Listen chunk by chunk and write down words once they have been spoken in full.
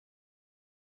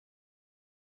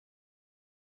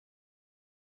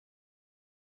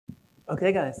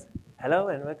Okay, guys. Hello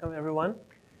and welcome everyone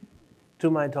to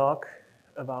my talk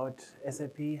about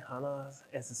SAP HANA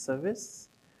as a service.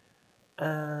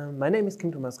 My name is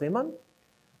Kim Thomas Rehmann.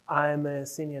 I'm a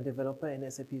senior developer in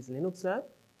SAP's Linux lab,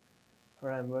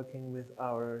 where I'm working with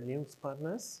our Linux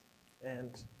partners,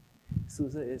 and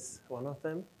SUSE is one of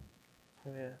them.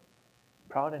 We're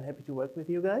proud and happy to work with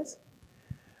you guys.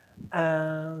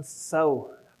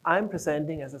 So I'm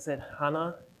presenting, as I said,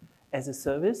 HANA as a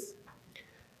service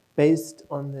based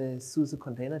on the SUSE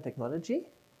container technology.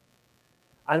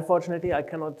 Unfortunately, I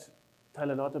cannot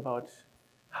tell a lot about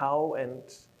how and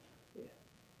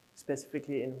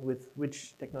specifically with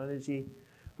which technology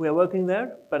we are working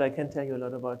there, but I can tell you a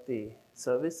lot about the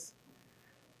service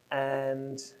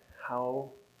and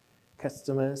how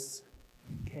customers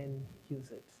can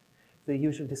use it. The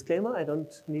usual disclaimer, I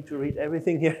don't need to read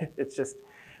everything here. It's just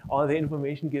all the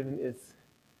information given is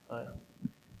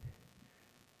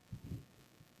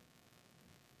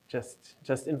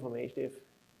just informative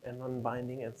and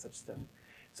non-binding and such stuff.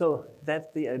 So that's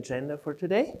the agenda for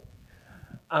today.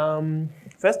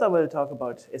 First, I will talk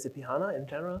about SAP HANA in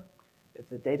general,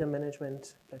 the data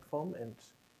management platform and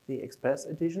the Express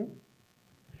edition.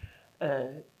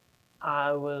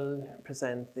 I will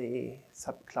present the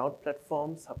SAP Cloud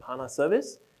Platform, SAP HANA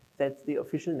service. That's the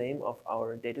official name of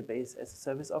our database as a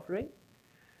service offering.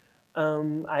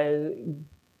 I'll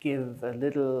give a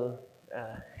little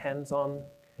hands-on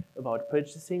about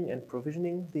purchasing and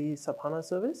provisioning the SAP HANA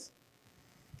service.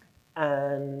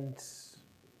 And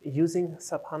using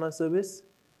SAP HANA service,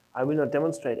 I will not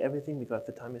demonstrate everything because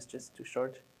the time is just too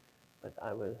short, but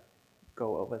I will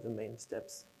go over the main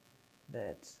steps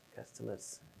that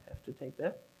customers have to take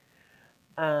there.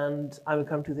 And I will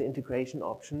come to the integration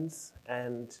options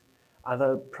and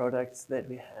other products that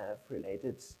we have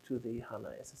related to the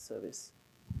HANA as a service.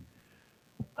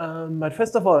 But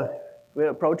first of all, we're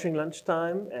approaching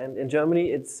lunchtime, and in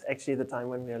Germany, it's actually the time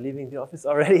when we are leaving the office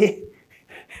already.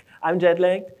 I'm jet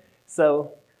lagged,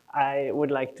 so I would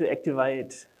like to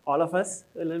activate all of us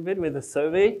a little bit with a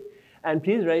survey. And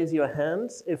please raise your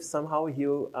hands if somehow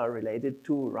you are related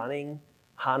to running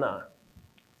HANA.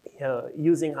 You're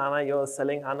using HANA, you're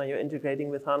selling HANA, you're integrating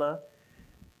with HANA.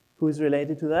 Who's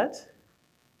related to that?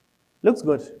 Looks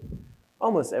good.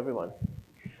 Almost everyone.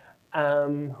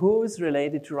 Who's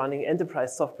related to running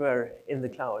enterprise software in the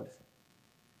cloud?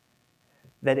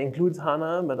 That includes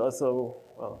HANA, but also,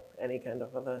 well, any kind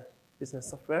of other business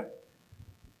software.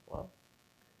 Well,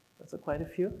 that's quite a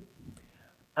few.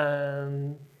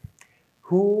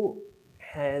 Who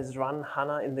has run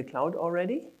HANA in the cloud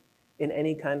already in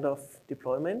any kind of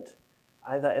deployment,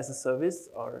 either as a service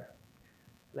or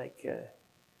like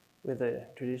with a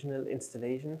traditional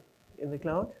installation in the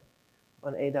cloud?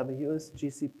 On AWS,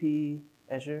 GCP,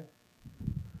 Azure.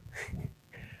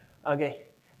 Okay,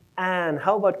 and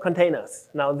how about containers?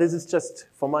 Now this is just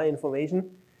for my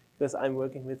information because I'm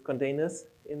working with containers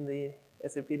in the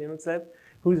SAP Linux lab.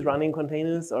 Who's running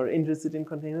containers or interested in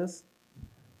containers?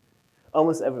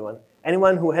 Almost everyone.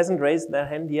 Anyone who hasn't raised their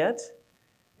hand yet,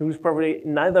 who's probably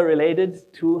neither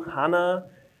related to HANA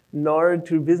nor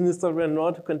to business software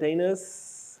nor to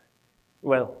containers?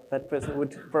 Well, that person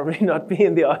would probably not be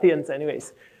in the audience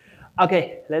anyways.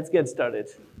 Okay, let's get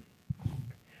started.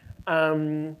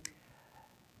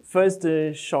 First,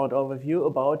 a short overview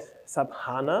about SAP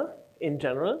HANA in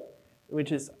general,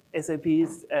 which is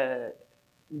SAP's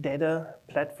data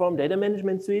platform, data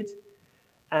management suite,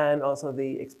 and also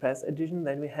the Express edition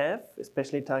that we have,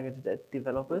 especially targeted at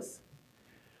developers.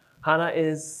 HANA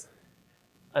is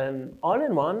an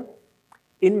all-in-one,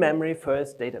 in-memory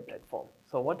first data platform.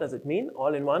 So what does it mean?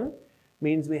 All-in-one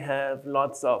means we have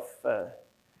lots of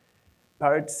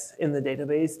parts in the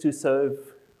database to serve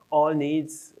all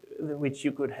needs which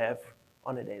you could have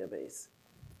on a database.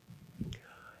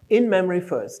 In-memory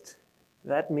first.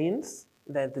 That means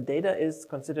that the data is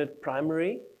considered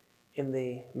primary in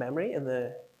the memory, in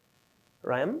the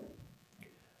RAM.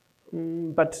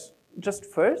 But just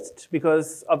first,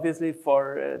 because obviously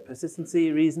for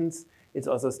persistency reasons, it's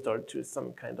also stored to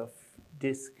some kind of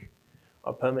disk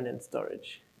or permanent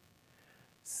storage.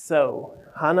 So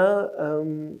HANA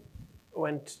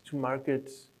went to market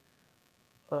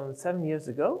 7 years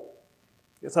ago.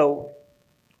 So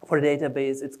for a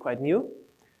database, it's quite new.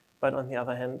 But on the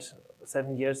other hand,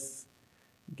 7 years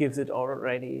gives it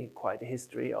already quite a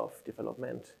history of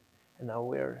development. And now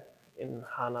we're in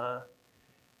HANA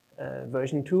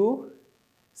version 2.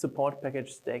 Support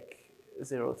package stack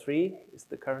 03 is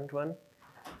the current one,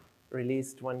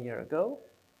 released 1 year ago.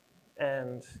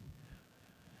 And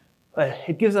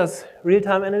it gives us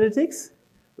real-time analytics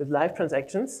with live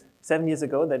transactions. 7 years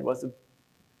ago, that was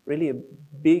really a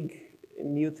big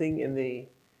new thing in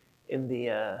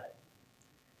the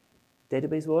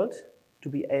database world, to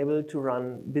be able to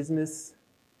run business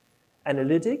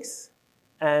analytics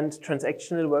and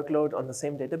transactional workload on the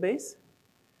same database.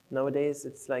 Nowadays,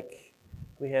 it's like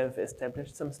we have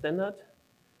established some standard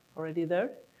already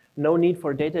there. No need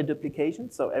for data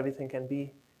duplication, so everything can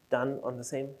be done on the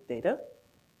same data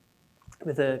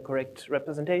with a correct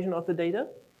representation of the data.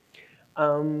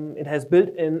 It has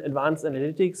built-in advanced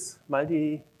analytics,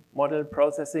 multi-model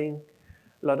processing,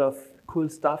 a lot of cool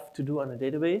stuff to do on a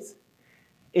database.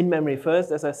 In memory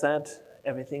first, as I said,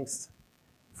 everything's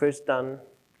first done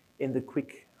in the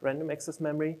quick random access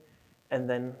memory and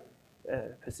then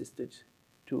persisted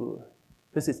to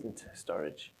persistent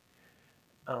storage.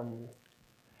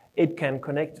 It can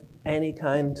connect any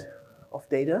kind of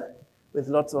data with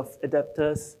lots of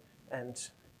adapters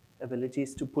and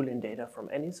abilities to pull in data from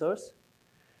any source.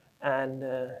 And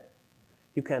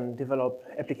you can develop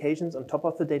applications on top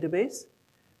of the database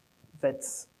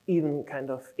that's even kind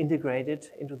of integrated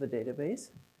into the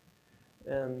database.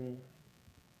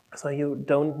 So you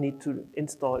don't need to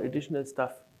install additional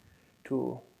stuff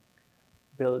to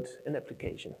build an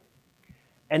application.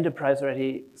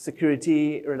 Enterprise-ready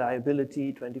security,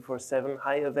 reliability, 24/7,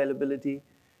 high availability,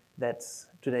 that's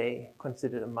today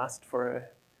considered a must for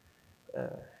a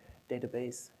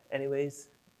database anyways.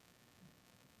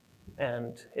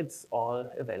 And it's all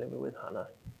available with HANA.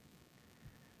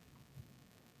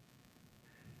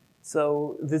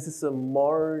 So this is a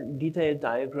more detailed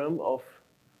diagram of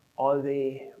all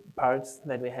the parts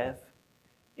that we have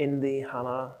in the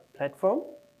HANA platform.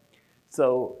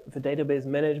 So the database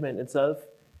management itself,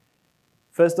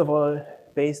 first of all,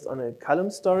 based on a column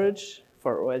storage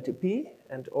for OLTP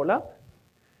and OLAP,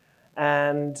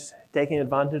 and taking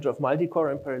advantage of multi-core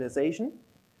and parallelization.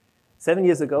 7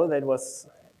 years ago, that was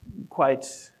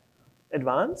quite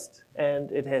advanced,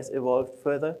 and it has evolved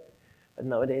further. But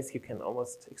nowadays, you can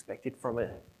almost expect it from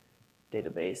a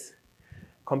database.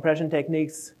 Compression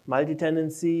techniques,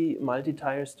 multi-tenancy,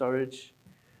 multi-tier storage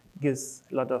gives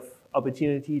a lot of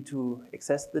opportunity to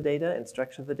access the data and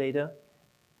structure the data.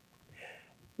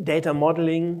 Data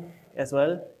modeling as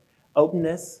well.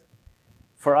 Openness,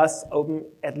 for us, open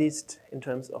at least in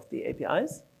terms of the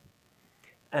APIs.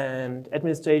 And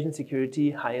administration,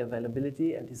 security, high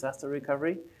availability, and disaster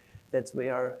recovery. That's where we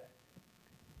are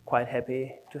quite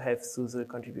happy to have SUSE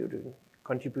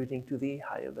contributing to the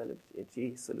high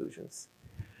availability solutions.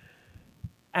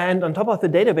 And on top of the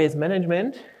database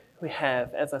management, we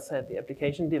have, as I said, the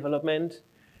application development.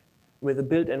 With a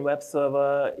built-in web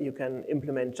server, you can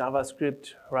implement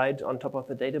JavaScript right on top of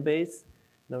the database.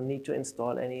 No need to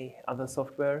install any other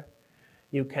software.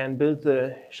 You can build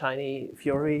the shiny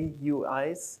Fiori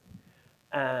UIs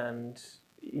and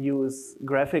use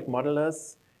graphic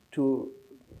modelers to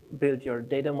build your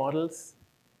data models,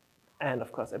 and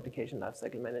of course, application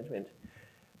lifecycle management.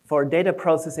 For data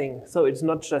processing, so it's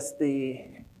not just the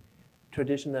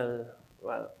traditional,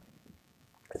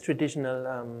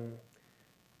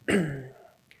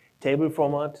 table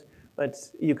format, but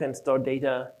you can store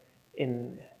data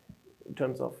in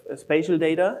terms of spatial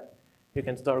data. You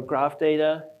can store graph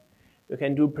data. You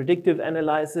can do predictive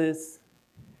analysis,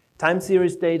 time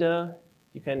series data.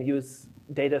 You can use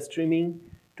data streaming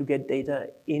to get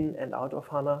data in and out of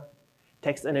HANA.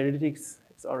 Text analytics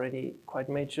is already quite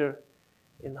mature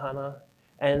in HANA.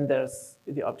 And there's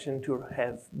the option to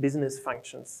have business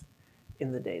functions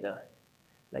in the data,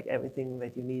 like everything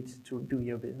that you need to do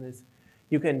your business,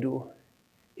 you can do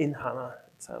in HANA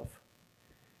itself.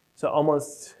 So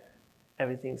almost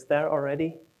everything's there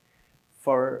already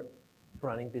for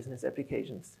running business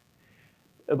applications.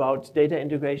 About data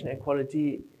integration and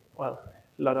quality, well,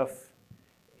 a lot of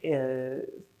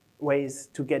ways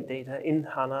to get data in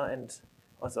HANA and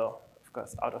also, of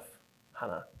course, out of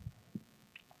HANA.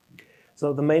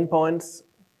 So the main points,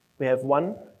 we have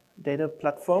one data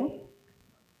platform,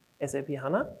 SAP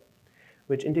HANA,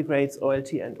 which integrates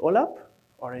OLT and OLAP,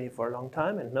 already for a long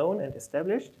time and known and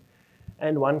established,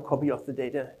 and one copy of the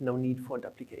data, no need for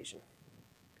duplication.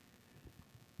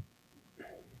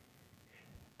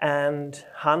 And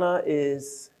HANA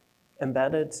is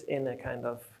embedded in a kind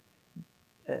of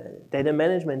data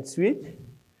management suite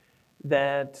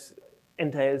that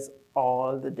entails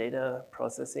all the data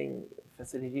processing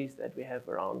facilities that we have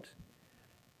around.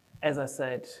 As I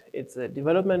said, it's a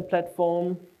development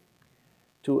platform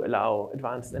to allow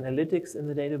advanced analytics in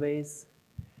the database.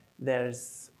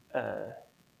 There's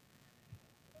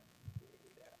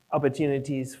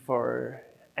opportunities for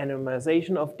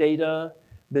anonymization of data,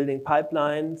 building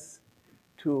pipelines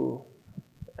to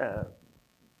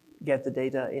get the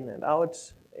data in and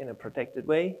out in a protected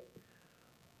way.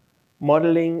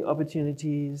 modeling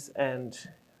opportunities and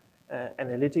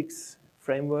analytics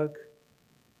framework.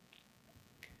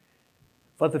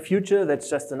 For the future, that's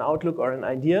just an outlook or an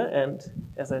idea, and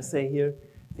as I say here,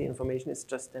 the information is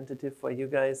just tentative for you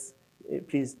guys.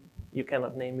 Please, you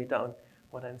cannot name me down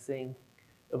what I'm saying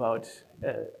about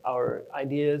our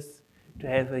ideas to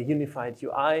have a unified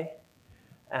UI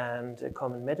and a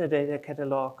common metadata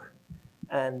catalog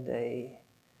and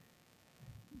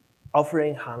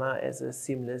offering HANA as a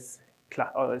seamless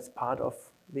or as part of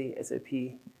the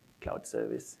SAP Cloud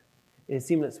service in a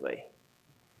seamless way.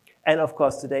 And of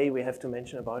course, today we have to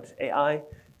mention about AI,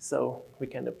 so we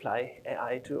can apply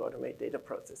AI to automate data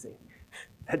processing.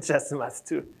 That's just a must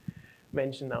to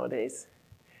mention nowadays.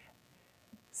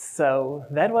 So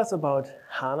that was about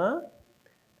HANA,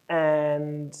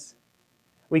 and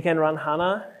we can run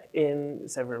HANA in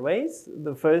several ways.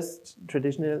 The first,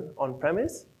 traditional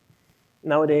on-premise,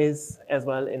 nowadays as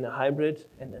well in a hybrid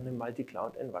and in a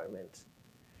multi-cloud environment.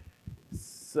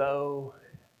 So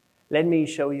let me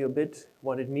show you a bit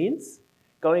what it means,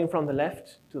 going from the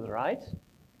left to the right.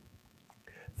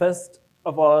 First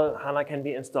of all, HANA can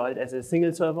be installed as a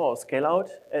single server or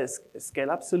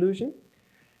scale-up solution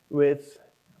with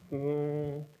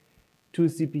 2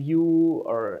 CPU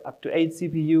or up to 8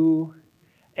 CPU,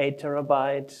 8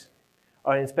 terabyte,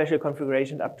 or in special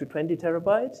configuration up to 20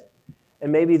 terabyte.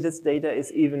 And maybe this data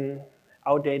is even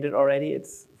outdated already.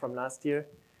 It's from last year.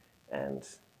 And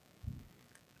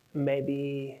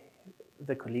maybe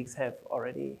the colleagues have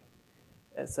already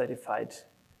certified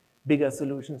bigger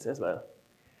solutions as well.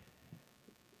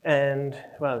 And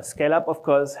well, scale up, of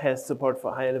course, has support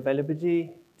for high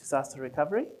availability, disaster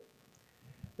recovery.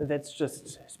 And that's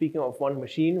just speaking of one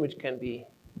machine, which can be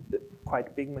a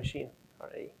quite big machine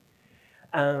already.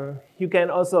 You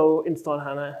can also install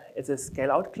HANA as a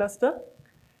scale-out cluster,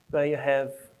 where you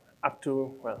have up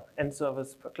to, well, n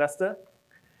servers per cluster.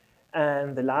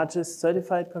 And the largest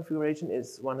certified configuration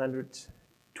is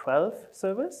 112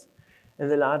 servers.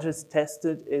 And the largest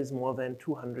tested is more than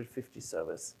 250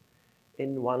 servers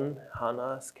in one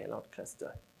HANA scale-out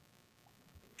cluster.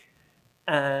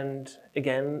 And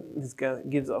again, this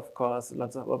gives, of course,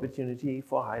 lots of opportunity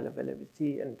for high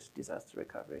availability and disaster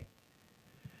recovery.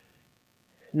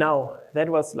 Now, that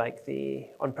was like the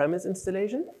on-premise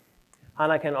installation.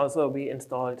 HANA can also be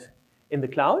installed in the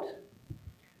cloud,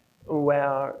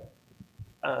 where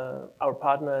our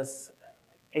partners,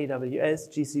 AWS,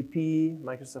 GCP,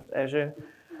 Microsoft Azure,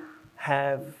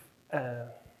 have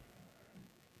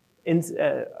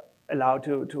allowed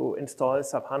to install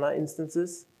SAP HANA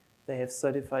instances. They have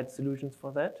certified solutions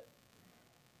for that.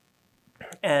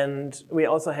 And we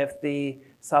also have the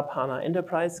SAP HANA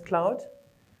Enterprise Cloud,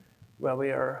 where we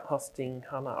are hosting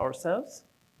HANA ourselves.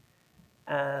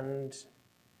 And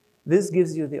this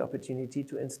gives you the opportunity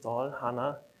to install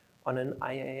HANA on an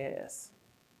IaaS.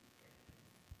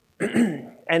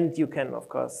 And you can, of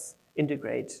course,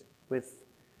 integrate with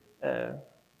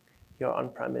your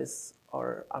on-premise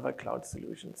or other cloud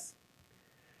solutions.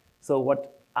 So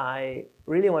what I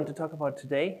really want to talk about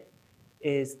today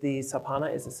is the SAP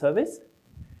HANA as a service.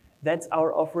 That's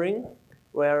our offering,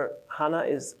 where HANA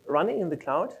is running in the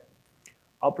cloud,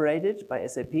 operated by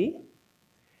SAP,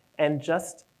 and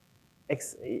just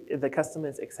the customer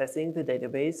is accessing the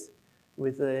database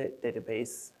with a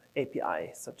database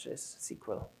API, such as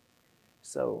SQL.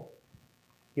 So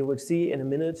you will see in a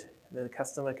minute that the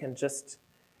customer can just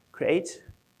create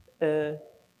an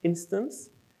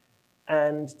instance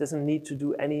and doesn't need to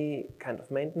do any kind of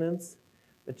maintenance,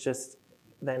 but just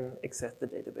then access the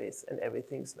database, and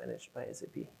everything's managed by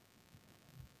SAP.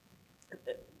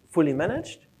 Fully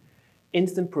managed,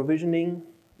 instant provisioning,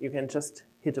 you can just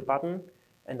hit a button,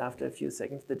 and after a few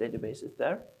seconds, the database is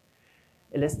there.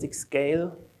 Elastic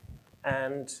scale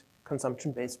and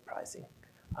consumption-based pricing.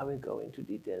 I will go into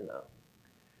detail now.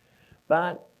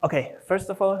 But okay, first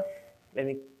of all, let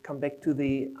me come back to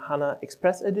the HANA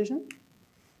Express Edition.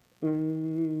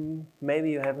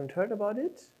 Maybe you haven't heard about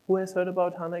it. Who has heard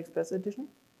about HANA Express Edition?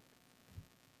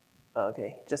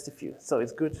 Okay, just a few. So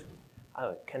it's good.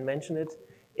 I can mention it.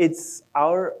 It's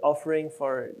our offering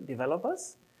for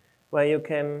developers, where you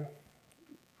can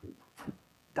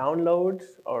download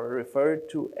or refer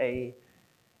to a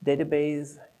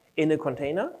database in a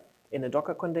container, in a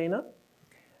Docker container.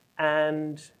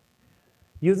 And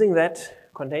using that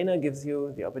container gives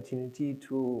you the opportunity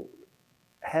to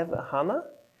have a HANA.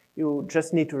 You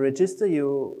just need to register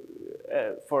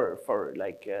for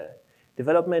like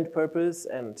development purpose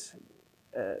and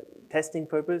testing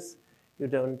purpose. You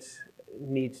don't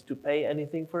need to pay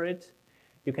anything for it.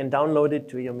 You can download it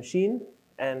to your machine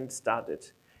and start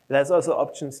it. There's also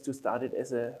options to start it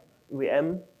as a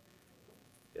VM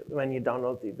when you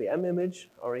download the VM image,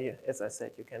 or as I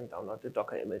said, you can download the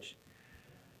Docker image.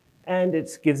 And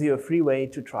it gives you a free way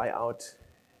to try out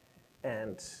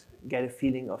and get a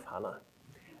feeling of HANA.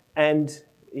 And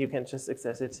you can just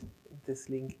access it, this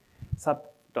link,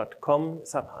 sap.com,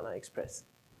 SAP HANA Express.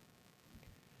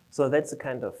 So that's a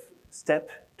kind of step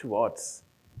towards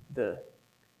the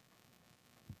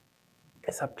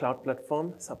SAP Cloud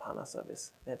Platform, SAP HANA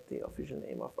Service. That's the official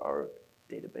name of our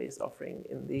database offering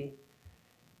in the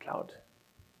cloud.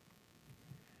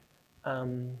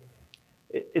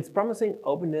 It's promising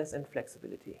openness and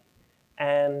flexibility.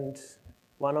 And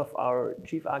one of our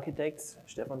chief architects,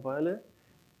 Stefan Beuerle,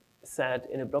 said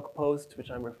in a blog post,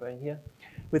 which I'm referring here,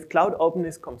 with cloud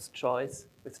openness comes choice,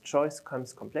 with choice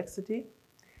comes complexity.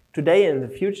 Today and in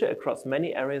the future, across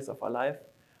many areas of our life,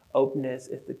 openness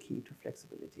is the key to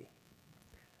flexibility.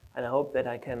 And I hope that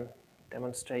I can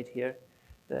demonstrate here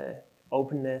the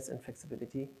openness and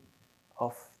flexibility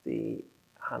of the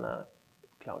HANA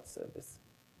Cloud Service.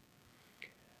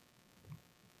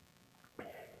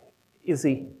 You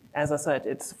see, as I said,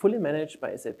 it's fully managed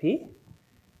by SAP,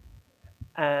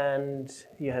 and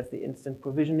you have the instant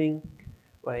provisioning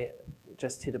where you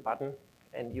just hit a button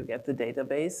and you get the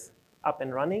database up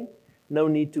and running. No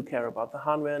need to care about the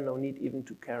hardware, no need even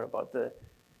to care about the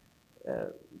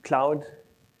cloud.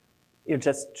 You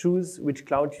just choose which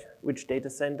cloud, which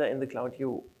data center in the cloud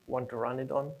you want to run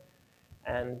it on.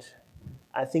 And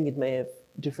I think it may have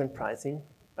different pricing,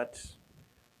 but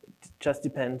it just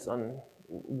depends on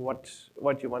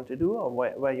what you want to do or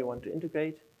where you want to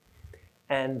integrate.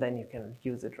 And then you can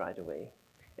use it right away.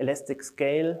 Elastic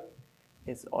scale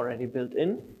is already built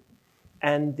in,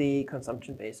 and the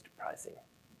consumption-based pricing.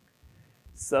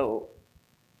 So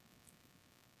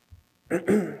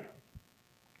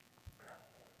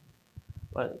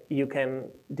well, you can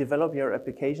develop your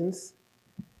applications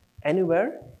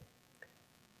anywhere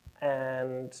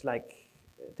and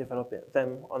develop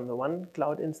them on the one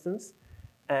cloud instance,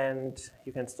 and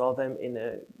you can store them in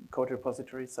a code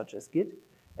repository such as Git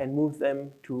and move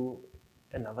them to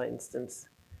another instance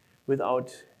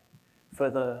without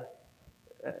further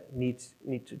need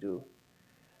to do.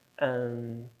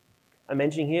 I'm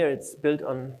mentioning here it's built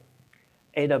on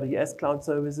AWS cloud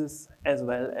services as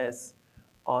well as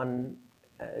on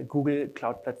Google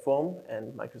Cloud Platform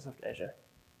and Microsoft Azure.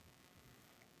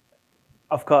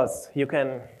 Of course, you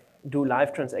can do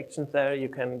live transactions there, you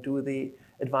can do the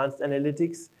advanced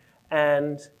analytics,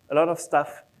 and a lot of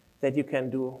stuff that you can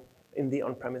do in the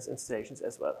on-premise installations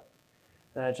as well.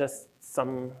 Just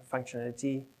some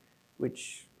functionality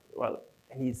which, well,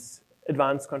 needs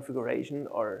advanced configuration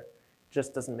or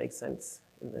just doesn't make sense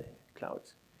in the cloud.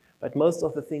 But most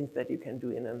of the things that you can do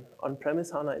in an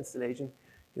on-premise HANA installation,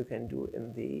 you can do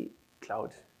in the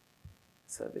cloud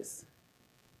service.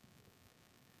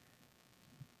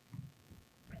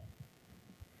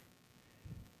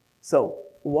 So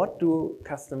what do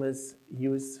customers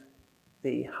use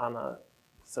the HANA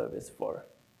service for?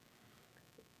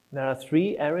 There are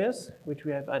three areas which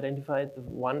we have identified.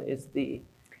 One is the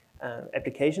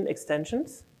application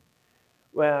extensions,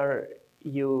 where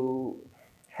you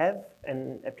have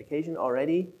an application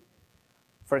already.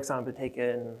 For example, take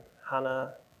an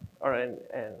HANA or an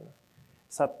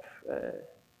SAP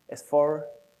S4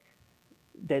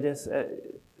 Business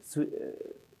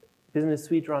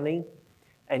Suite running,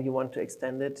 and you want to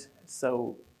extend it,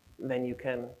 so then you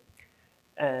can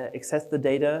access the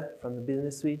data from the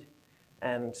Business Suite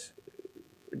and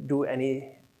do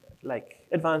any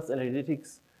advanced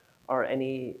analytics or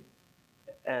any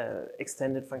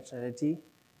extended functionality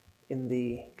in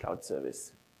the cloud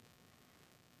service.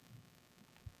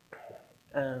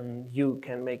 You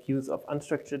can make use of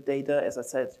unstructured data, as I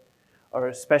said,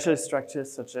 or special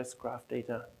structures such as graph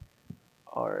data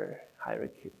or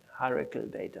hierarchical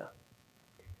data.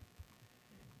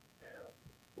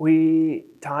 We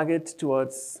target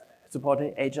towards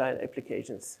supporting agile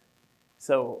applications.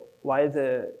 So while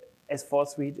the S4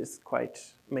 suite is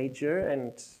quite major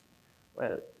and,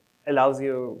 well, allows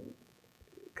you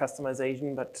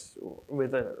customization, but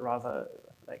with a rather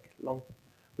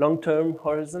long-term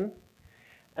horizon,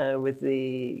 with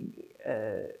the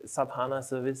SAP HANA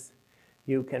service,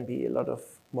 you can be a lot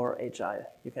more agile.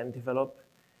 You can develop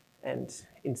and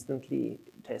instantly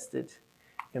test it.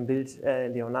 You can build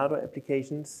Leonardo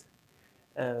applications,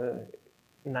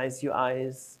 nice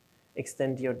UIs,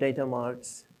 extend your data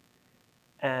marts,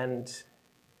 and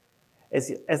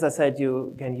as I said,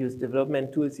 you can use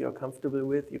development tools you're comfortable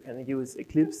with. You can use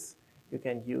Eclipse, you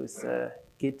can use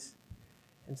Git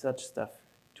and such stuff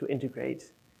to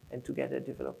integrate and to get a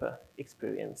developer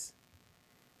experience,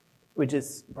 which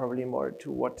is probably more to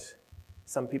what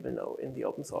some people know in the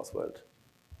open source world.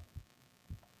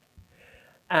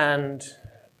 And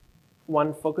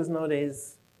one focus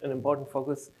nowadays, an important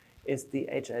focus, is the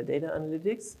HR data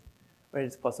analytics, where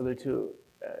it's possible to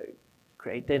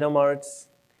create data marts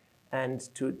and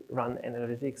to run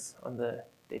analytics on the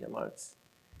data marts.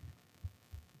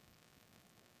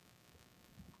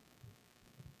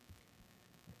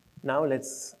 Now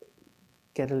let's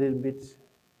get a little bit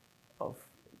of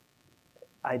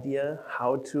idea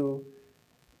how to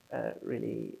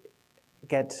really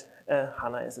get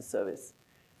HANA as a service.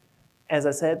 As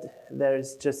I said, there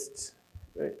is just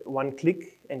one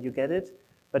click and you get it.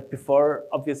 But before,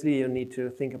 obviously, you need to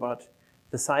think about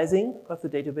the sizing of the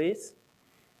database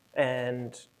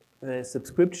and the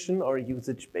subscription or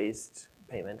usage-based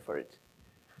payment for it.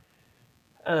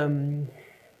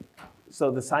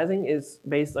 So the sizing is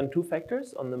based on two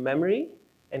factors, on the memory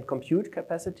and compute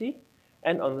capacity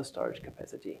and on the storage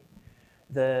capacity.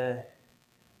 The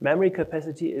memory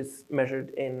capacity is measured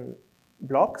in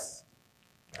blocks,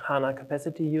 HANA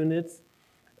capacity units,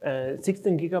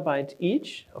 16 gigabyte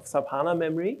each of SAP HANA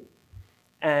memory,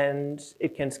 and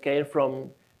it can scale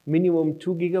from minimum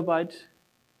 2 gigabyte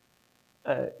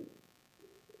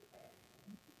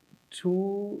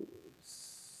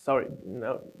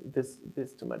this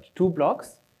too much. 2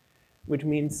 blocks, which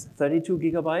means 32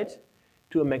 gigabyte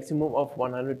to a maximum of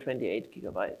 128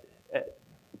 gigabyte.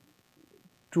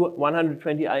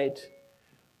 128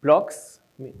 blocks,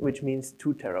 which means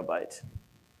 2 terabyte.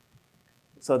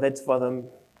 So that's for the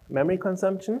memory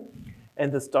consumption,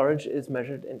 and the storage is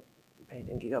measured and paid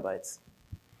in gigabytes.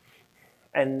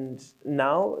 And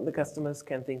now the customers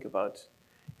can think about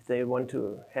if they want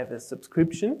to have a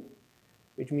subscription,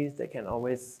 which means they can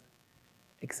always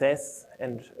access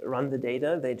and run the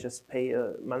data. They just pay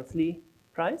a monthly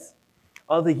price,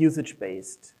 or the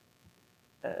usage-based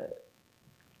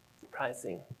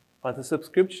pricing. For the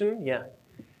subscription, yeah,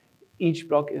 each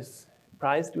block is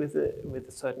priced with a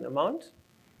certain amount,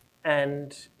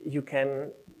 and you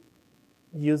can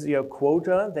use your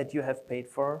quota that you have paid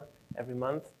for every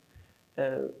month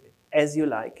as you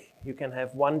like. You can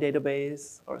have one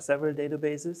database or several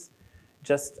databases,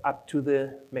 just up to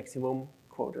the maximum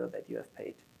quota that you have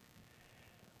paid.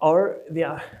 Or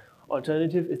the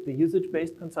alternative is the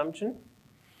usage-based consumption,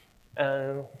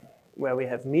 where we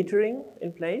have metering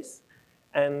in place,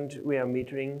 and we are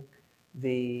metering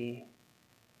the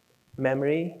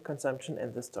memory consumption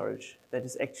and the storage that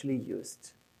is actually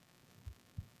used.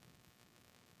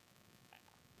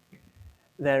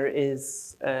 There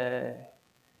is a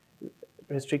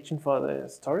restriction for the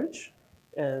storage,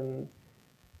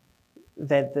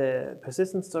 that the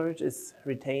persistent storage is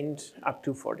retained up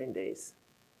to 14 days,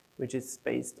 which is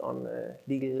based on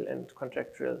legal and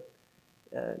contractual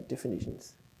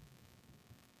definitions.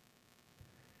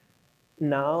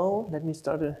 Now, let me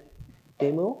start a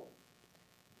demo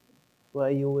where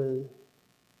you will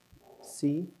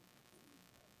see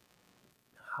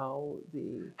how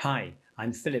the... Hi,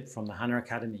 I'm Philip from the HANA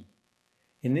Academy.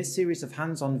 In this series of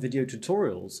hands-on video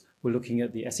tutorials, we're looking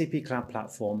at the SAP Cloud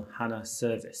Platform HANA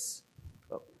service.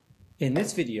 In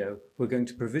this video, we're going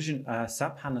to provision a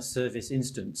SAP HANA service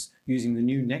instance using the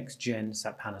new next-gen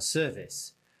SAP HANA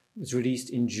service. It was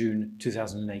released in June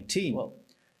 2018. Well,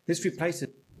 this replaces...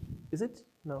 Is it?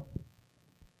 No.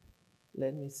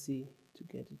 Let me see to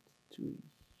get it to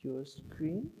your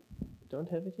screen. Don't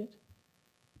have it yet?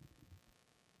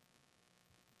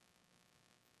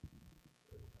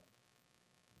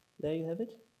 There you have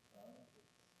it.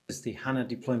 Is the HANA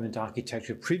deployment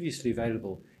architecture previously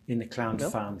available in the Cloud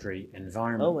Foundry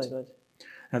environment. Oh my God.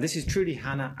 Now this is truly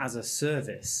HANA as a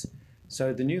service.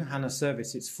 So the new HANA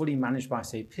service, it's fully managed by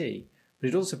SAP, but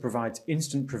it also provides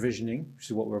instant provisioning, which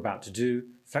is what we're about to do,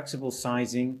 flexible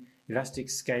sizing, elastic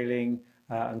scaling,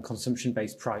 and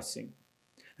consumption-based pricing.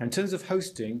 And in terms of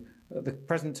hosting, at the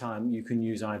present time, you can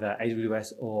use either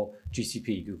AWS or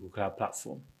GCP, Google Cloud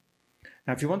Platform.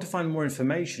 Now, if you want to find more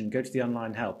information, go to the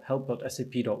online help,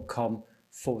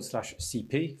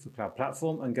 help.sap.com/CP for Cloud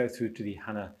Platform, and go through to the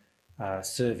HANA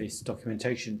service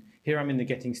documentation. Here I'm in the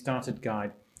Getting Started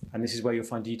guide, and this is where you'll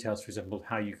find details, for example,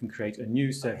 how you can create a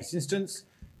new service instance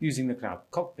using the Cloud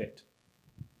Cockpit.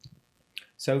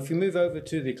 So if we move over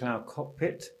to the Cloud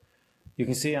Cockpit, you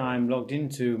can see I'm logged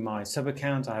into my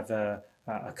sub-account. I have a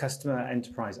customer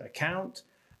enterprise account,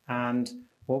 and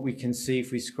what we can see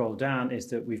if we scroll down is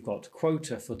that we've got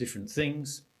quota for different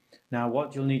things. Now,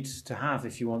 what you'll need to have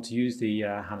if you want to use the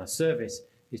HANA service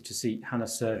is to see HANA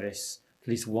service, at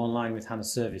least one line with HANA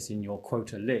service in your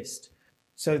quota list.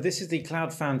 So this is the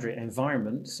Cloud Foundry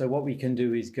environment. So what we can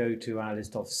do is go to our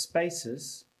list of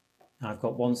spaces. Now, I've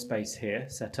got one space here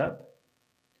set up.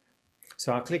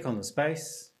 So I'll click on the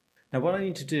space. Now what I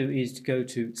need to do is to go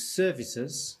to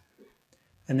Services,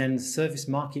 and then the service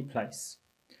marketplace.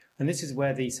 And this is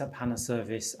where the SAP HANA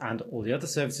service and all the other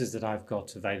services that I've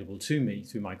got available to me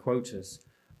through my quotas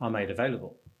are made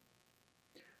available.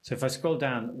 So if I scroll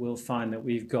down, we'll find that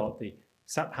we've got the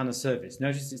SAP HANA service.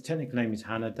 Notice its technical name is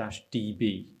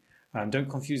HANA-DB. Don't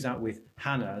confuse that with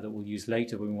HANA that we'll use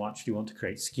later when we actually want to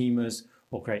create schemas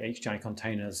or create HDI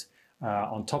containers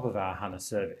on top of our HANA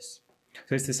service.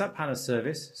 So it's the SAP HANA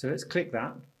service. So let's click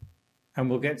that and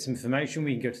we'll get some information.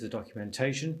 We can go to the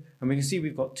documentation and we can see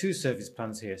we've got two service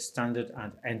plans here, standard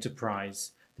and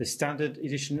enterprise. The standard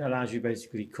edition allows you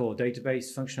basically core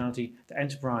database functionality. The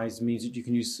enterprise means that you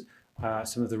can use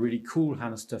some of the really cool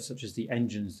HANA stuff such as the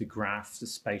engines, the graphs, the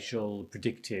spatial,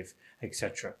 predictive,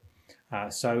 etc.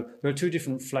 So there are two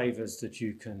different flavors that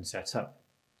you can set up.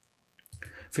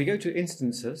 If we go to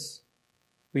instances,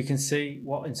 we can see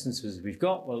what instances we've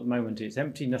got. Well, at the moment it's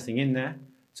empty, nothing in there.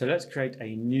 So let's create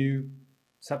a new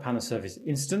SAP HANA service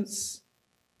instance.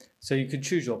 So you could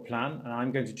choose your plan, and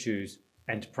I'm going to choose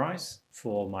enterprise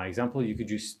for my example. You could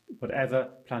use whatever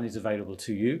plan is available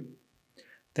to you.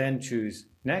 Then choose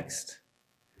next.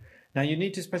 Now you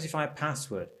need to specify a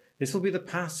password. This will be the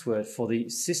password for the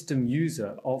system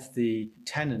user of the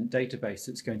tenant database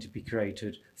that's going to be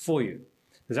created for you.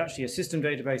 There's actually a system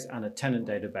database and a tenant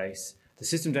database. The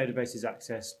system database is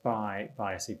accessed by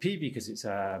SAP because it's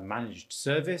a managed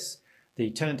service. The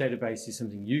tenant database is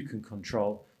something you can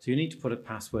control, so you need to put a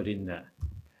password in there.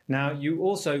 Now you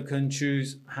also can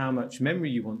choose how much memory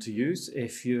you want to use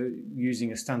if you're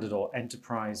using a standard or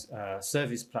enterprise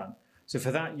service plan. So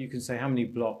for that you can say how many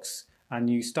blocks, and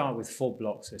you start with 4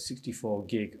 blocks, so 64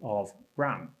 gig of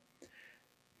RAM.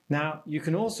 Now you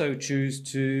can also choose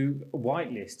to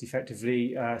whitelist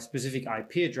effectively specific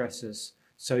IP addresses,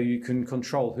 so you can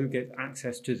control who gets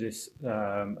access to this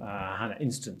HANA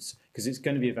instance, because it's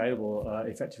going to be available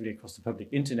effectively across the public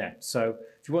internet. So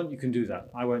if you want, you can do that.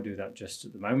 I won't do that just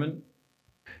at the moment.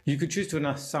 You could choose to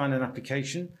assign an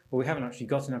application, but we haven't actually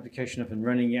got an application up and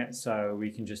running yet, so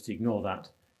we can just ignore that.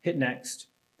 Hit next.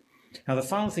 Now the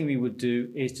final thing we would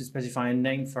do is to specify a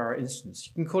name for our instance.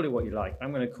 You can call it what you like.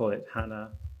 I'm going to call it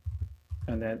HANA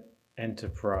and then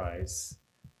Enterprise,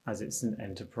 as it's an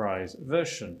enterprise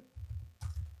version.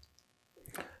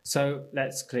 So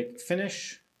let's click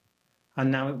Finish, and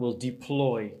now it will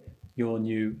deploy your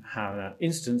new HANA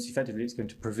instance. Effectively, it's going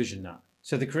to provision that.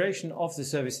 So the creation of the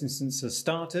service instance has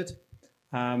started.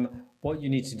 What you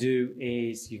need to do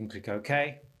is you can click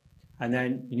OK, and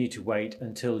then you need to wait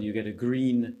until you get a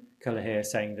green color here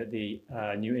saying that the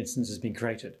new instance has been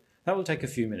created. That will take a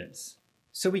few minutes.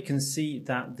 So we can see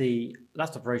that the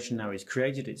last operation now is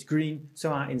created, it's green,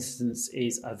 so our instance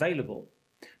is available.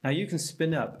 Now you can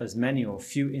spin up as many or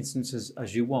few instances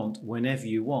as you want whenever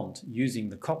you want using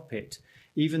the cockpit,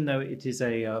 even though it is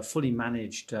a fully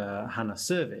managed HANA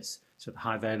service. So the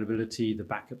high availability, the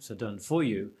backups are done for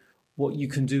you. What you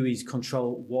can do is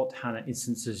control what HANA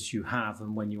instances you have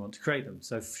and when you want to create them.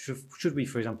 So should we,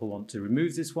 for example, want to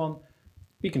remove this one,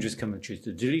 we can just come and choose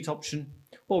the delete option,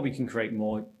 or we can create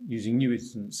more using new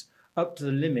instance up to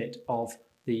the limit of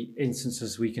the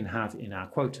instances we can have in our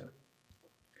quota.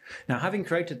 Now, having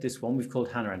created this one, we've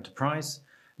called HANA Enterprise.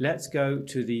 Let's go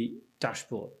to the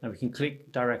dashboard. Now we can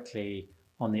click directly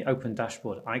on the open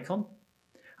dashboard icon,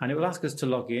 and it will ask us to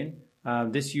log in.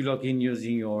 You log in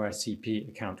using your SAP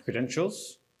account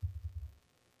credentials.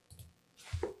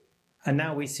 And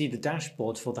now we see the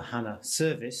dashboard for the HANA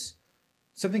service.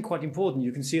 Something quite important,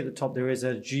 you can see at the top there is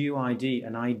a GUID,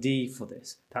 an ID for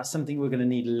this. That's something we're going to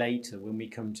need later when we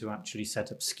come to actually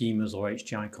set up schemas or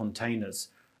HDI containers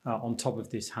on top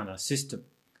of this HANA system.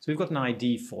 So we've got an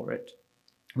ID for it.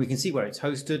 We can see where it's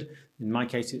hosted. In my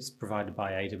case, it's provided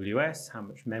by AWS, how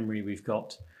much memory we've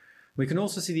got. We can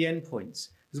also see the endpoints.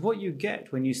 Because what you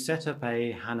get when you set up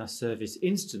a HANA service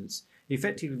instance,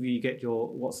 effectively you get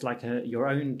what's like your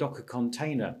own Docker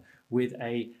container with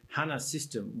a HANA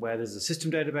system where there's a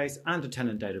system database and a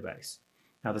tenant database.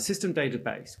 Now the system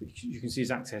database, which you can see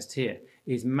is accessed here,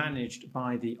 is managed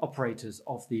by the operators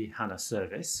of the HANA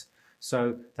service.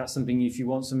 So that's something, if you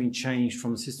want something changed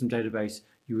from the system database,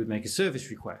 you would make a service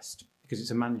request because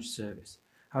it's a managed service.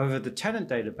 However, the tenant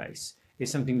database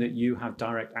is something that you have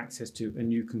direct access to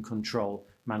and you can control,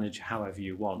 manage however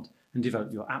you want and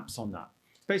develop your apps on that.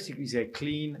 Basically, it's a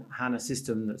clean HANA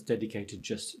system that's dedicated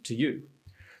just to you.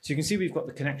 So you can see we've got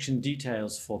the connection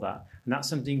details for that, and that's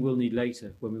something we'll need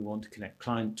later when we want to connect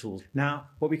client tools. Now,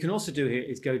 what we can also do here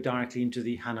is go directly into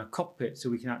the HANA cockpit,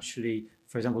 so we can actually,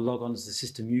 for example, log on as a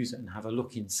system user and have a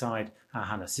look inside our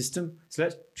HANA system. So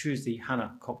let's choose the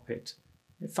HANA cockpit.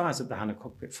 It fires up the HANA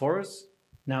cockpit for us.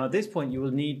 Now, at this point, you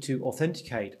will need to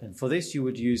authenticate, and for this, you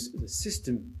would use the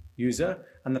system user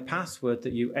and the password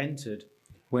that you entered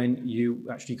when you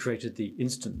actually created the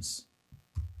instance.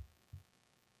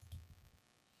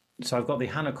 So I've got the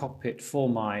HANA cockpit for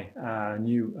my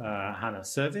new HANA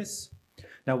service.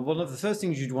 Now, one of the first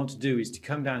things you'd want to do is to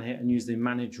come down here and use the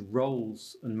manage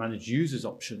roles and manage users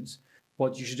options.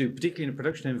 What you should do, particularly in a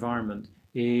production environment,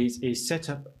 is set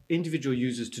up individual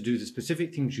users to do the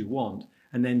specific things you want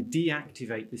and then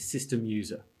deactivate the system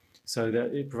user so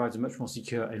that it provides a much more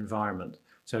secure environment.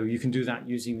 So you can do that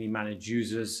using the manage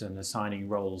users and assigning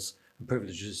roles and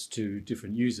privileges to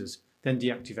different users, then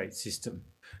deactivate system.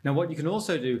 Now, what you can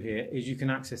also do here is you can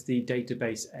access the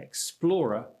Database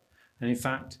Explorer, and in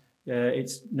fact,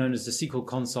 it's known as the SQL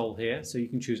console here, so you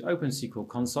can choose Open SQL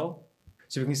Console.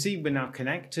 So we can see we're now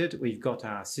connected, we've got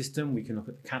our system, we can look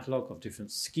at the catalog of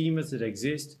different schemas that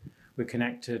exist. We're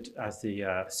connected as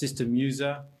the system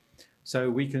user,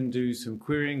 so we can do some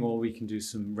querying or we can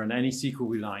run any SQL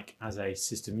we like as a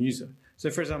system user. So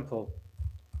for example,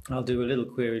 I'll do a little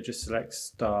query, just select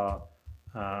star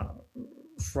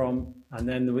from, and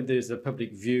then there's a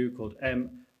public view called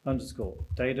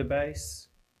m_database.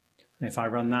 And if I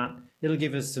run that, it'll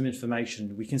give us some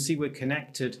information. We can see we're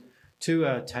connected to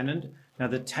a tenant. Now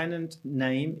the tenant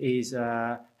name is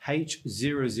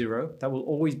H00. That will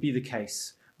always be the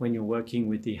case when you're working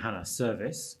with the HANA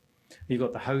service. You've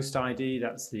got the host ID,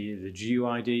 that's the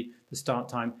GUID, the start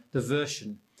time, the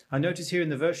version. I notice here in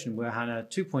the version we're HANA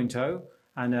 2.0,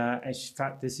 and in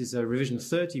fact this is a revision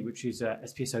 30, which is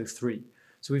SPO1466.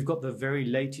 So we've got the very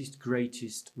latest,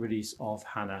 greatest release of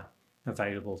HANA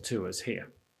available to us here.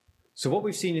 So what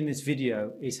we've seen in this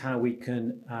video is how we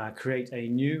can create a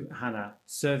new HANA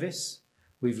service.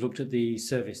 We've looked at the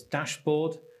service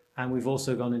dashboard, and we've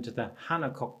also gone into the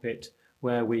HANA cockpit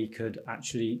where we could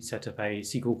actually set up a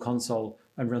SQL console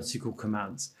and run SQL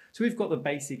commands. So we've got the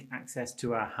basic access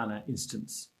to our HANA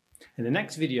instance. In the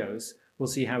next videos, we'll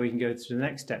see how we can go through the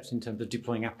next steps in terms of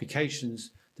deploying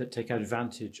applications that take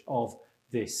advantage of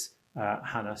this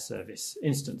HANA service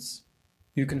instance.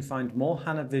 You can find more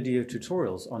HANA video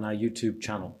tutorials on our YouTube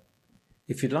channel.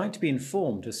 If you'd like to be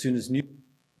informed as soon as new...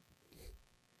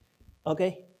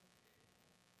 Okay,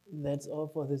 that's all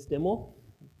for this demo.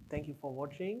 Thank you for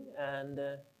watching, and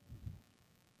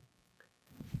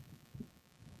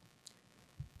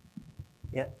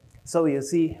yeah, so you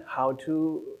see how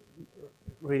to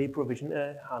really provision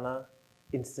a HANA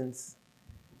instance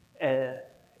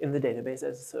in the database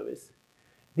as a service.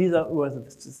 These were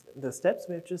the steps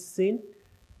we have just seen,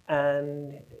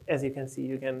 and as you can see,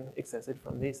 you can access it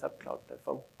from the SAP Cloud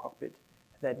Platform cockpit.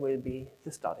 That will be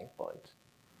the starting point.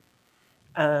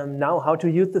 Now, how to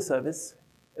use the service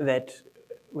that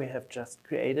we have just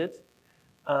created.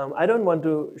 I don't want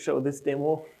to show this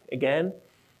demo again,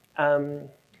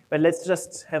 but let's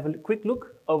just have a quick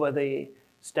look over the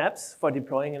steps for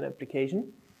deploying an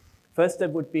application. First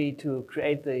step would be to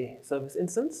create the service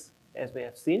instance, as we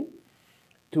have seen,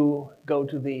 to go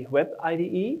to the web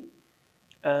IDE,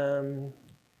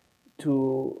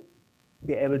 to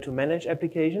be able to manage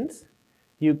applications.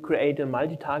 You create a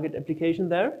multi-target application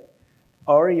there,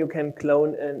 or you can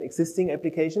clone an existing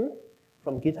application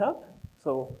from GitHub.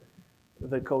 So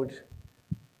the code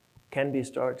can be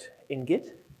stored in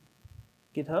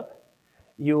GitHub.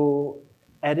 You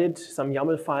added some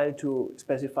YAML file to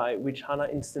specify which HANA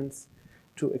instance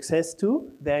to access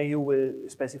to. There you will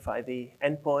specify the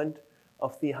endpoint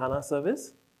of the HANA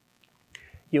service.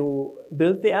 You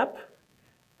build the app,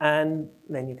 and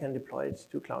then you can deploy it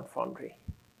to Cloud Foundry.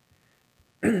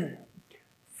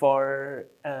 For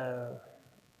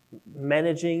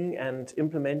managing and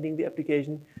implementing the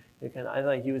application, you can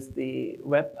either use the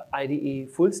Web IDE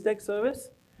full stack service,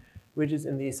 which is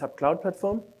in the SAP Cloud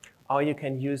Platform, or you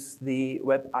can use the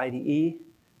Web IDE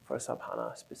for SAP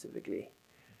HANA specifically,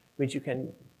 which you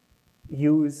can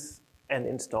use and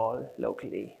install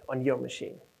locally on your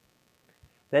machine.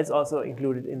 That's also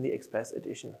included in the Express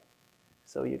Edition.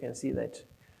 So you can see that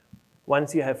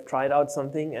once you have tried out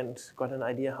something and got an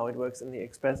idea how it works in the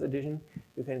Express Edition,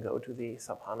 you can go to the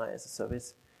SAP HANA as a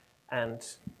service and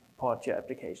port your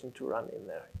application to run in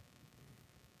there.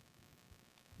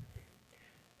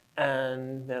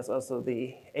 And there's also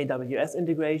the AWS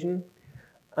integration.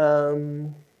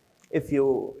 If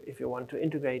you want to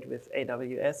integrate with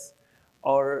AWS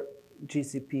or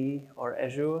GCP or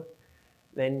Azure,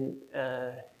 then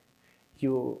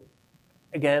you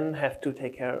again have to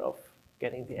take care of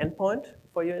getting the endpoint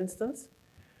for your instance.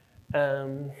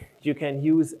 You can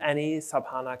use any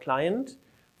SAP HANA client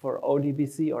for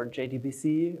ODBC or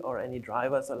JDBC or any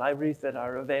drivers or libraries that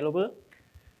are available.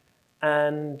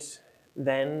 And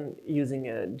then using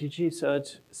a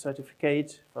DigiCert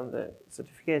certificate from the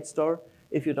certificate store,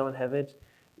 if you don't have it,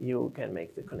 you can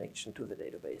make the connection to the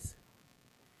database.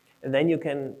 And then you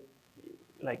can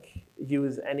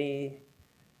use any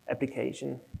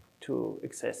application to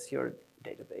access your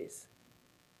database.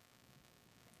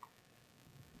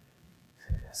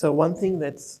 So one thing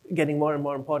that's getting more and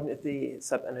more important is the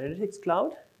SAP Analytics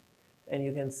Cloud. And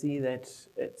you can see that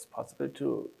it's possible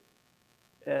to,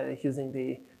 using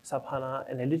the SAP HANA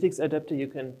Analytics adapter, you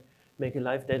can make a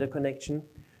live data connection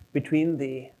between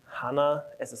the HANA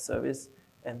as a service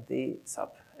and the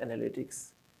SAP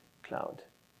Analytics Cloud.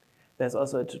 There's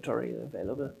also a tutorial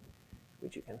available,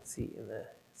 which you can see in the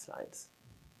slides.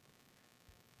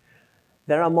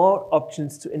 There are more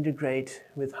options to integrate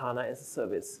with HANA as a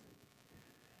service.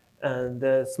 And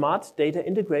the smart data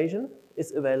integration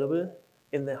is available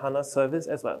in the HANA service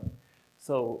as well.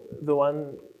 So the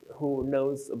one who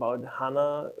knows about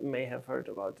HANA may have heard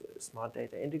about smart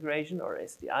data integration, or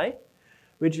SDI,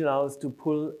 which allows to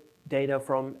pull data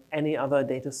from any other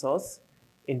data source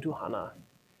into HANA.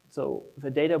 So the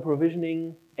data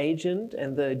provisioning agent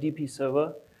and the DP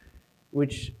server,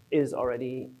 which is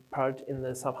already part in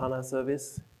the SAP HANA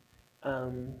service,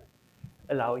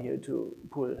 allow you to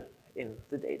pull in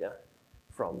the data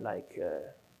from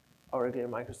Oracle,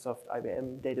 Microsoft,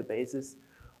 IBM databases,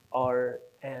 or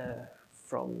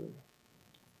from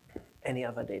any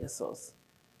other data source.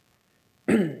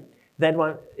 That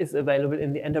one is available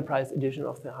in the Enterprise edition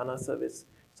of the HANA service.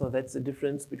 So that's the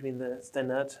difference between the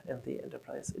Standard and the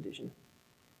Enterprise edition.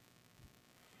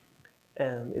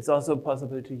 It's also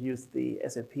possible to use the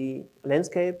SAP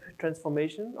Landscape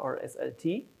Transformation, or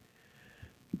SLT,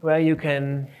 where you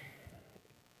can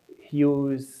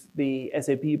use the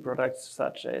SAP products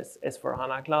such as S4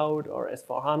 HANA Cloud or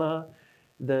S4 HANA,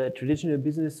 the traditional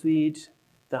business suite,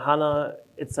 the HANA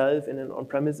itself in an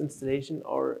on-premise installation,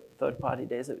 or third-party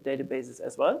databases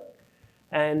as well.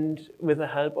 And with the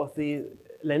help of the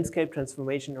landscape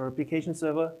transformation or application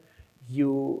server,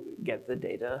 you get the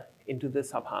data into the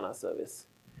SAP HANA service,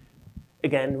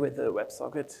 again with a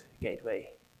WebSocket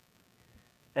gateway.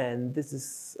 And this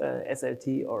is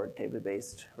SLT, or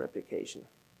table-based replication.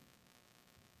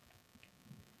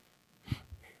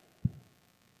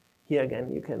 Here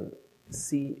again, you can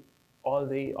see all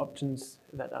the options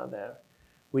that are there,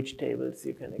 which tables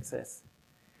you can access.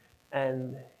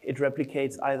 And it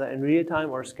replicates either in real time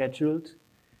or scheduled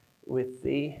with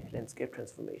the landscape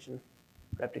transformation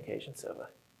replication server.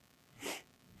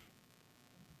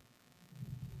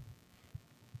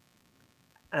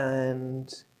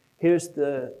 And here's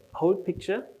the whole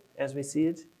picture as we see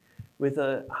it, with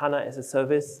a HANA as a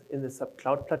service in the SAP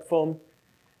Cloud Platform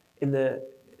in the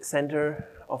center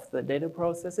of the data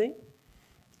processing,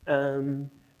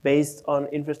 based on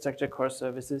infrastructure core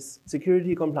services,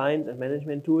 security, compliance, and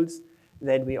management tools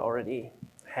that we already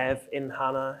have in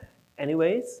HANA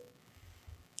anyways.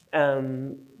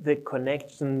 The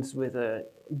connections with a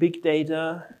big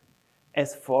data,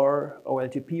 S4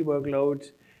 OLTP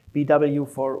workload,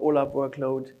 BW4 OLAP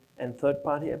workload, and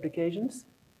third-party applications.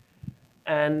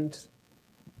 And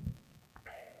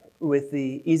with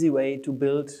the easy way to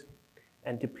build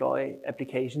and deploy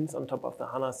applications on top of the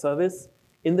HANA service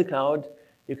in the cloud,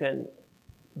 you can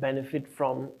benefit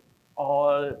from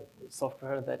all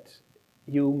software that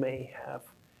you may have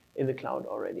in the cloud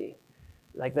already.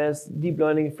 Like there's deep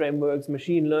learning frameworks,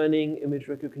 machine learning, image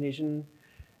recognition,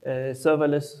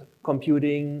 serverless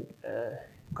computing,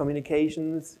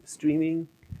 communications, streaming.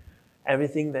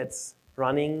 Everything that's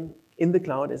running in the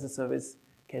cloud as a service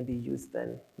can be used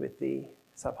then with the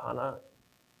SAP HANA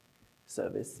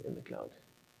service in the cloud.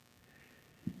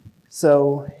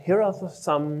 So here are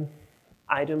some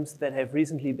items that have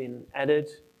recently been added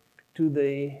to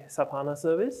the SAP HANA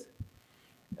service.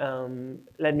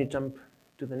 Let me jump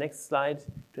to the next slide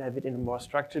to have it in a more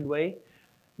structured way.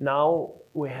 Now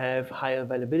we have high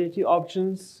availability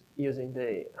options using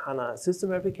the HANA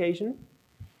system application.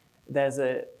 There's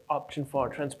an option for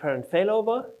transparent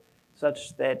failover,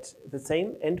 such that the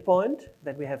same endpoint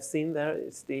that we have seen there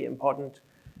is the important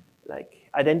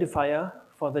identifier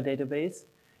for the database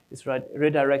is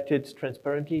redirected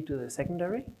transparently to the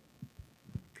secondary.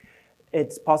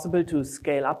 It's possible to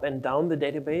scale up and down the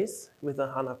database with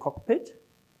a HANA cockpit.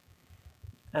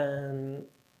 And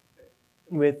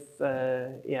with,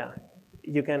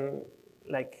 you can,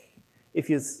 if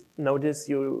you notice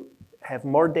you have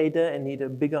more data and need a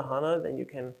bigger HANA, then you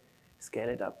can scale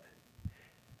it up.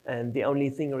 And the only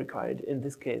thing required in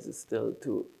this case is still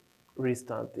to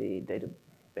restart the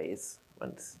database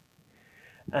once.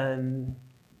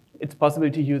 It's possible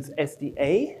to use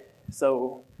SDA.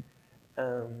 So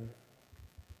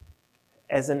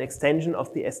as an extension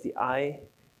of the SDI,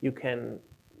 you can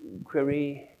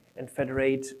query and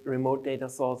federate remote data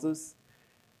sources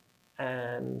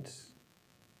and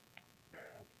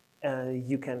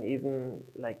you can even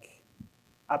like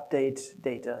update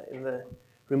data in the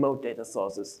remote data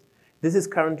sources. This is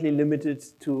currently limited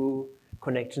to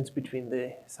connections between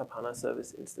the SAP HANA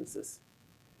service instances.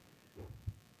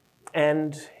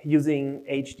 And using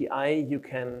HDI, you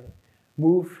can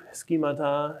move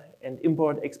schemata and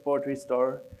import, export,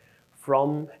 restore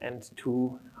from and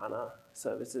to HANA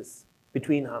services,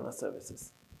 between HANA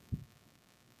services.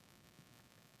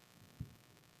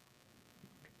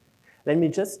 Let me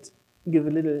just give a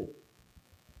little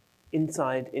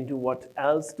insight into what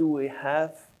else do we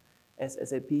have as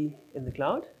SAP in the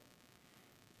cloud.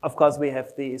 Of course, we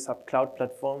have the SAP Cloud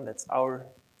Platform. That's our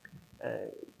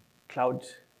cloud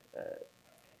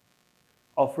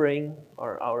offering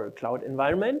or our cloud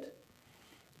environment.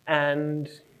 And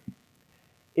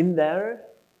in there,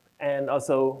 and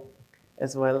also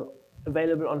as well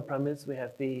available on-premise, we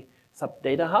have the SAP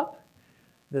Data Hub.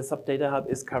 The SAP Data Hub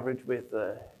is covered with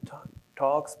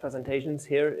talks, presentations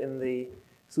here in the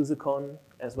SUSECON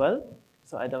as well.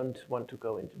 So I don't want to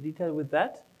go into detail with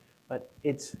that, but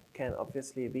it can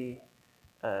obviously be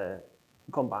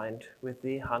combined with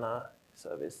the HANA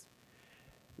service.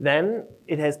 Then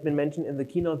it has been mentioned in the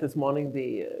keynote this morning,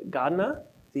 the Gardener,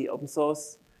 the open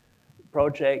source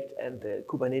project, and the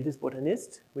Kubernetes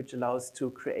Botanist, which allows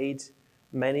to create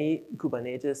many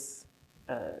Kubernetes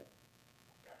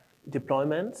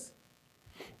deployments.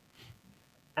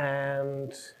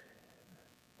 And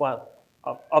well,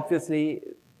 obviously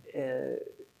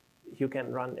you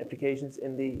can run applications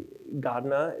in the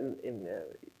Gardener in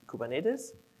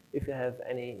Kubernetes if you have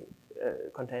any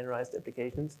containerized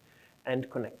applications, and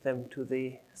connect them to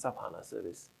the SAP HANA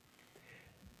service.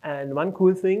 And one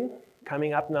cool thing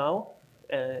coming up now,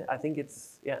 I think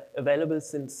it's available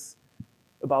since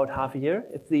about half a year.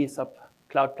 It's the SAP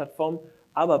Cloud Platform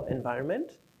ABAP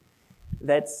environment.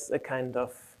 That's a kind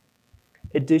of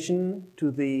addition to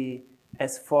the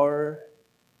S4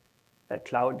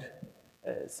 cloud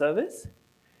service.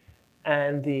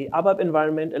 And the ABAP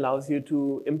environment allows you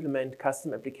to implement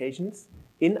custom applications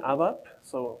in ABAP.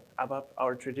 So ABAP,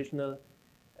 our traditional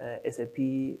SAP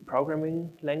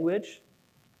programming language,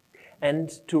 and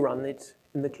to run it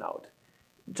in the cloud,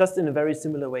 just in a very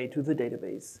similar way to the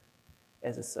database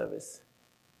as a service.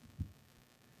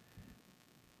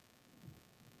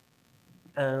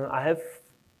 I have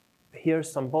here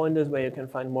some pointers where you can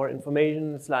find more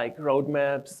information. It's like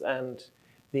roadmaps and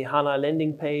the HANA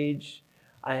landing page.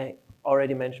 I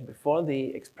already mentioned before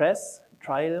the Express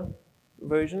trial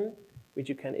version, which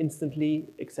you can instantly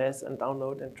access and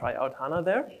download and try out HANA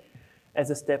there as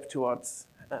a step towards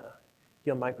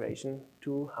your migration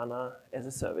to HANA as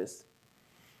a service.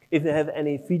 If you have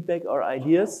any feedback or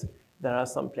ideas, there are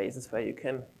some places where you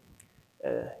can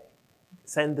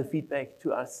send the feedback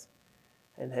to us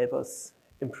and help us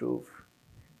improve.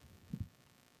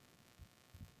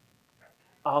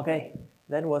 Okay,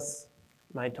 that was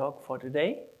my talk for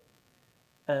today.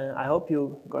 I hope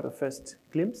you got a first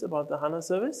glimpse about the HANA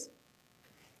service.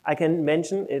 I can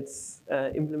mention it's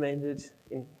implemented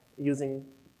using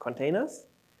containers.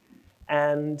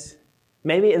 And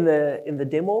maybe in the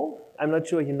demo, I'm not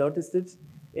sure you noticed it,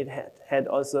 it had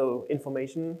also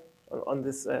information on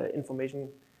this information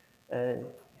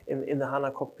in the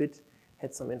HANA cockpit,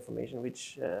 had some information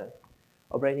which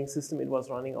operating system it was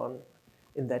running on.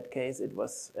 In that case, it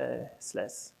was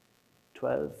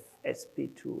 /12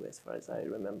 SP2, as far as I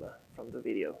remember from the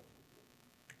video.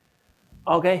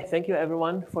 Okay, thank you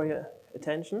everyone for your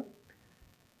attention.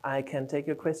 I can take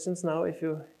your questions now if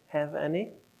you have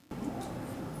any.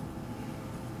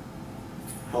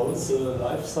 How is the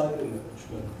lifecycle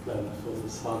management plan for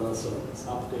this HANA service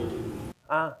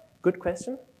updating? Good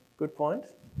question, good point.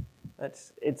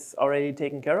 It's already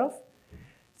taken care of.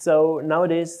 So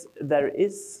nowadays there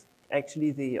is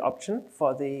actually the option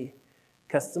for the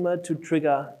customer to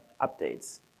trigger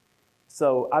updates.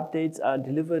 So updates are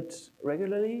delivered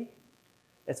regularly.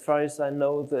 As far as I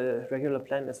know, the regular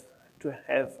plan is to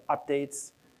have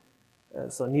updates,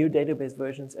 so new database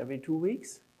versions every 2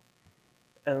 weeks.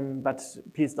 But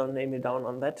please don't nail me down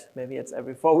on that. Maybe it's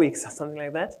every 4 weeks or something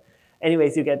like that.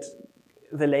 Anyways, you get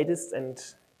the latest and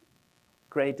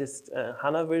greatest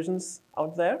HANA versions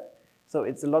out there. So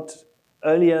it's a lot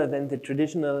earlier than the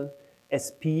traditional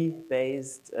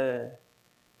SP-based,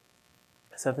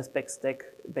 Surface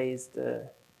Stack-based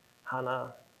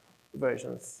HANA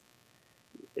versions.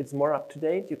 It's more up to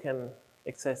date. You can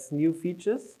access new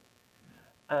features.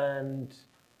 And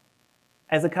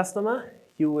as a customer,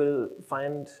 you will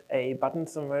find a button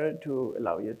somewhere to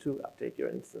allow you to update your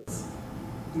instance.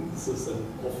 Is this an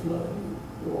offline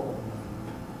or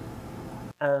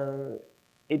online?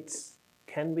 It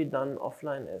can be done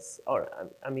offline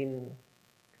I mean,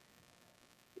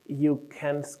 you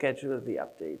can schedule the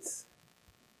updates.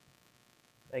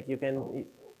 Like you can,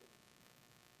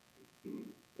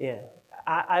 yeah.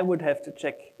 I would have to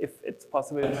check if it's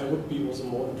possible. And I would be also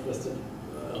more interested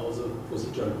how the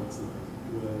procedure looks like.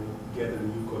 Do I get a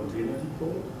new container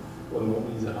deployed? Or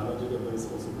normally the HANA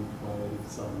database also requires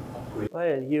some upgrade?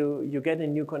 Well, you get a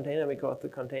new container because the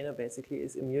container basically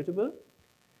is immutable.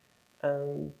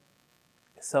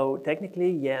 So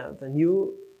technically, yeah, the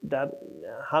new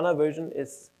HANA version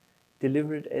is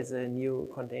delivered as a new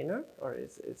container, or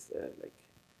is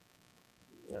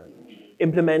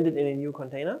implemented in a new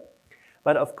container.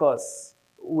 But of course,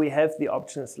 we have the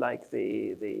options like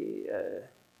the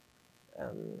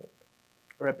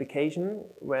replication,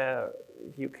 where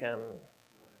you can.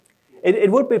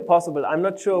 It would be possible. I'm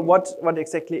not sure what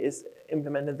exactly is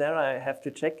implemented there. I have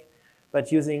to check.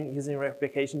 But using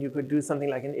replication, you could do something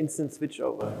like an instant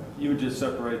switchover. You would just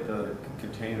separate the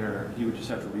container. He would just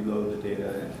have to reload the data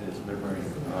into his memory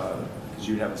because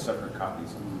you'd have a separate copy.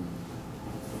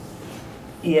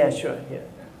 Yeah, sure. Yeah.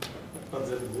 But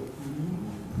the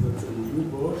new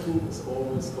version is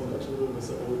always compatible with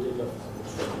the old data.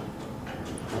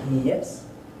 Yes,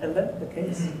 and that's the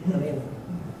case. I mean,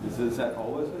 is that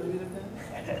always going to be the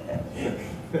case?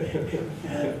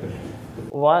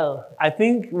 Well, I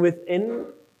think within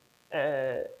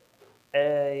a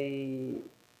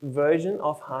version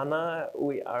of HANA,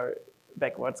 we are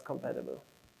backwards compatible.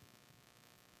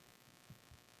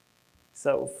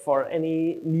 So for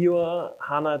any newer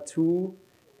HANA 2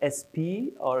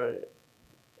 SP or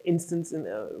instance in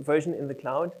a version in the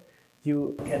cloud,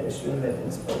 you can assume that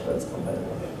it's backwards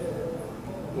compatible.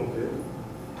 Okay.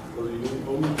 So you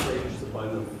only change the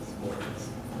binaries more or less.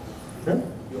 Huh?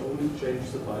 You only change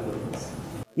the binaries.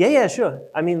 Yeah, sure.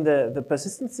 I mean, the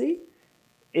persistency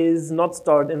is not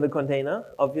stored in the container,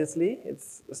 obviously.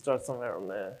 It's stored somewhere on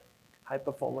the high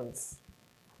performance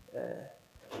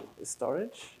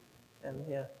storage. And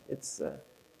yeah, it's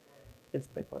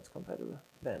backwards compatible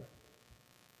then.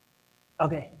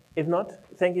 Okay, if not,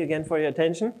 thank you again for your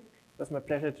attention. It was my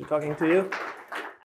pleasure to talking to you.